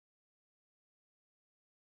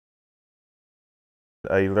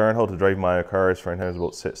I learned how to drive manual cars from when I was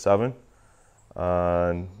about 6, 7,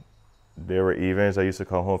 and there were evenings I used to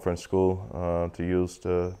come home from school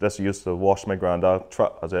just used to wash my granddad's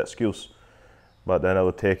truck as an excuse. But then I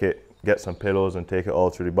would take it, get some pillows, and take it all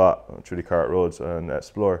through the back, through the cart roads, and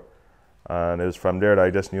explore. And it was from there that I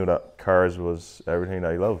just knew that cars was everything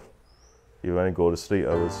that I love. Even when I go to sleep,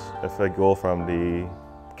 if I go from the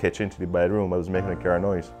kitchen to the bedroom, I was making a car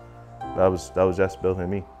noise. That was just built in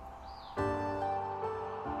me.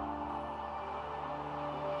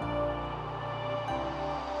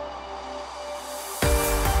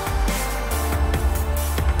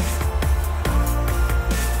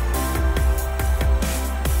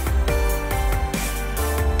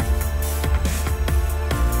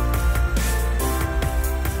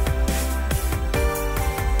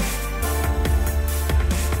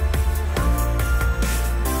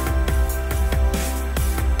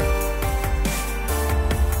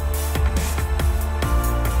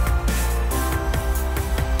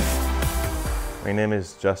 My name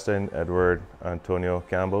is Justin Edward Antonio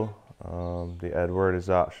Campbell. The Edward was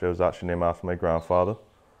actually named after my grandfather,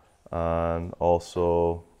 and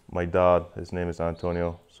also my dad. His name is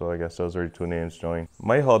Antonio, so I guess those are the two names joined.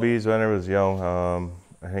 My hobbies when I was young,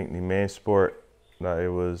 I think the main sport that I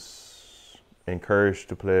was encouraged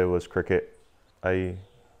to play was cricket. I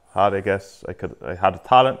had the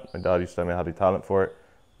talent. My dad used to tell me I had the talent for it,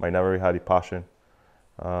 but I never really had the passion.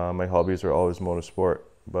 My hobbies were always motorsport,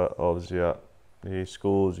 but obviously the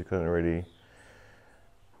schools you couldn't really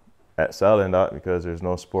excel in that because there's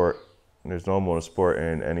no motorsport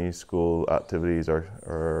in any school activities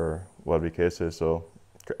or whatever the case is. So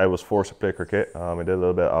I was forced to play cricket. I did a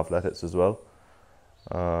little bit of athletics as well,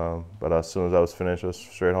 but as soon as I was finished, I was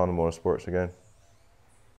straight on to motorsports again.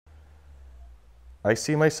 I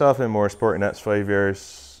see myself in motorsport in the next 5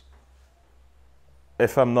 years.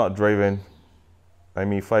 If I'm not driving,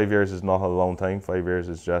 5 years is not a long time. 5 years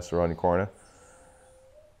is just around the corner.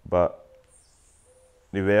 But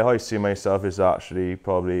the way I see myself is actually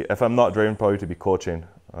probably, if I'm not driving, probably to be coaching.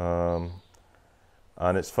 And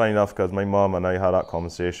it's funny enough because my mom and I had that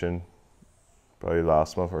conversation probably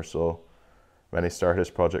last month or so when I started this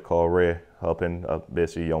project called Ray, helping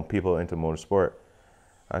basically young people into motorsport.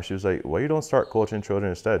 And she was like, why you don't start coaching children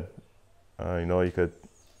instead? You could,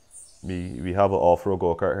 we have an off-road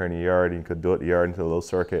go-kart here in the yard, and you could do it in the yard into a little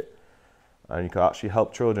circuit. And you could actually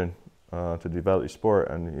help children to develop the sport,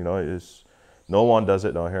 and no one does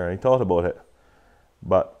it down here, and he thought about it.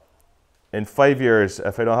 But in 5 years,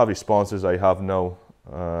 if I don't have the sponsors I have now,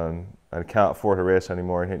 and can't afford to race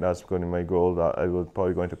anymore, I think that's going to be my goal, that I will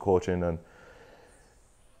probably go into coaching and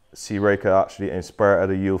see where I could actually inspire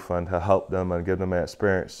other youth and to help them and give them an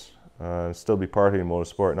experience, and still be part of the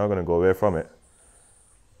motorsport, not going to go away from it,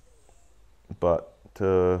 but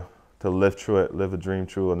to live through it, live a dream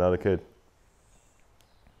through another kid.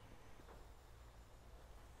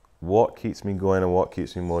 What keeps me going and what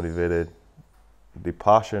keeps me motivated? The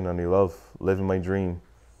passion and the love, living my dream.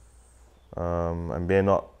 I may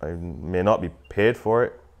not be paid for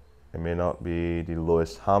it. I may not be the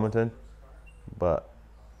Lewis Hamilton, but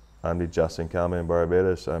I'm the Justin Campbell in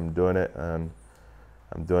Barbados. I'm doing it, and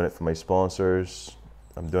I'm doing it for my sponsors.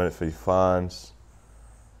 I'm doing it for the fans,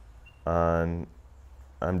 and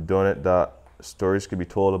I'm doing it that stories could be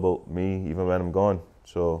told about me even when I'm gone.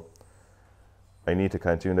 So I need to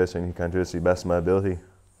continue this. I need to continue this to the best of my ability.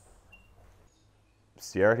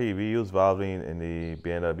 CRT, we use Valvoline in the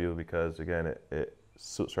BMW because, again, it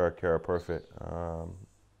suits our car perfect.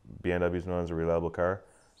 BMW is known as a reliable car,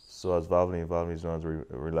 so as Valvoline. Valvoline is known as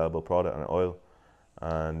a reliable product and oil.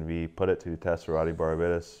 And we put it to the test for Rally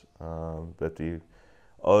Barbados. But the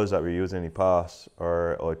oils that we used in the past,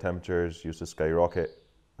 our oil temperatures used to skyrocket,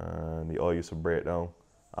 and the oil used to break down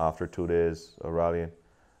after 2 days of rallying.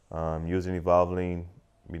 Using the Valvoline,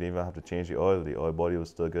 we didn't even have to change the oil. The oil body was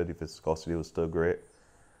still good, the viscosity was still great,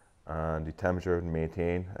 and the temperature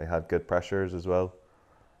maintained. I had good pressures as well,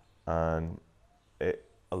 and it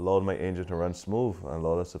allowed my engine to run smooth and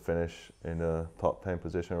allowed us to finish in the top 10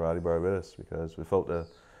 position in Rally Barbados, because without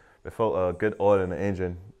a good oil in the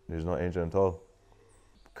engine, there's no engine at all.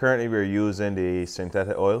 Currently we're using the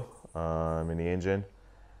synthetic oil in the engine.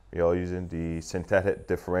 We're all using the synthetic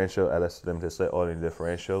differential, LS limited slip oil in the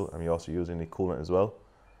differential, and we're also using the coolant as well.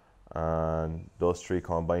 And those three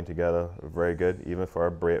combined together are very good. Even for our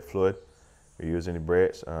brake fluid, we're using the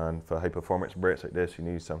brakes, and for high performance brakes like this, you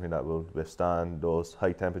need something that will withstand those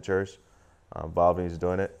high temperatures. Valvoline is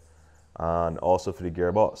doing it. And also for the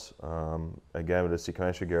gearbox, again with the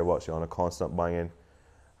sequential gearbox, you're on a constant banging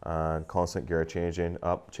and constant gear changing,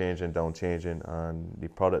 up changing, down changing, and the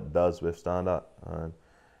product does withstand that. And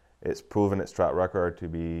It's proven its track record to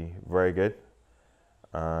be very good,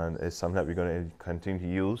 and it's something that we're going to continue to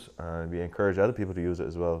use, and we encourage other people to use it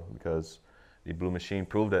as well, because the Blue Machine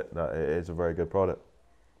proved it that it is a very good product.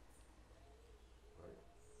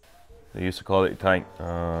 They used to call it tank.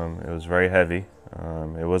 It was very heavy.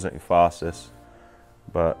 It wasn't the fastest,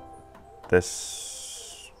 but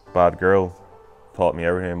this bad girl taught me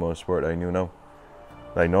everything in motorsport that I knew now.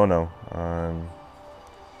 That I know now.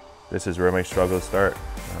 This is where my struggles start,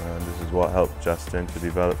 and this is what helped Justin to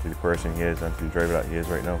develop to the person he is and to the driver that he is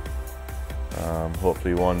right now.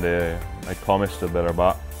 Hopefully one day, I promise to build her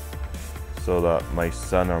back so that my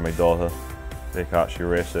son or my daughter, they can actually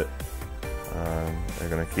race it. They're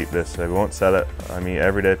going to keep this. I won't sell it. I mean,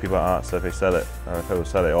 every day people ask if I sell it. If I would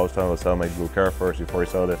sell it, I always tell them I would sell my blue car first before I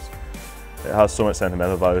sell this. It has so much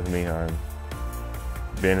sentimental value to me, and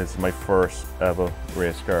being it's my first ever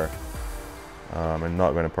race car, I'm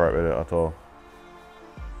not going to part with it at all.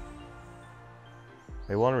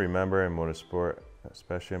 I want to remember in motorsport,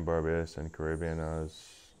 especially in Barbados and Caribbean, as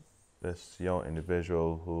this young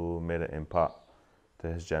individual who made an impact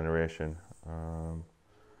to his generation.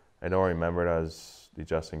 I don't remember it as the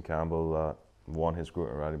Justin Campbell that won his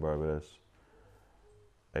group in Rally Barbados.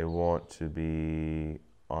 I want to be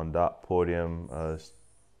on that podium as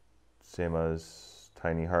same as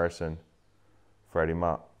Tiny Harrison, Freddie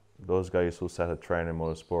Mac. Those guys who set a trend in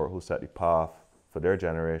motorsport, who set the path for their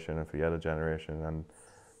generation and for the other generation. And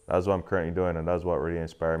that's what I'm currently doing, and that's what really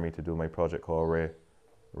inspired me to do my project called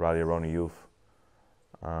Rally Around the Youth.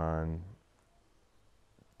 And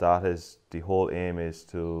that is, the whole aim is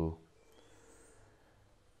to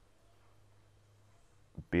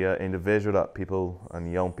be an individual that people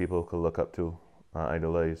and young people could look up to,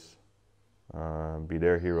 idolize, be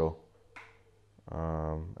their hero.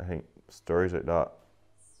 I think stories like that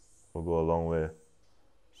will go a long way,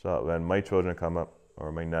 so that when my children come up,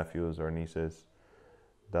 or my nephews or nieces,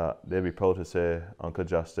 that they'll be proud to say Uncle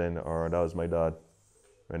Justin or that was my dad,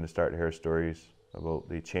 when they start to hear stories about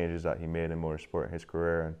the changes that he made in motorsport in his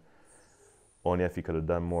career, and only if he could have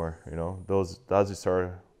done more, you know. That's the sort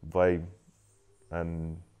of vibe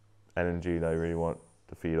and energy that I really want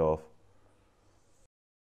to feed off.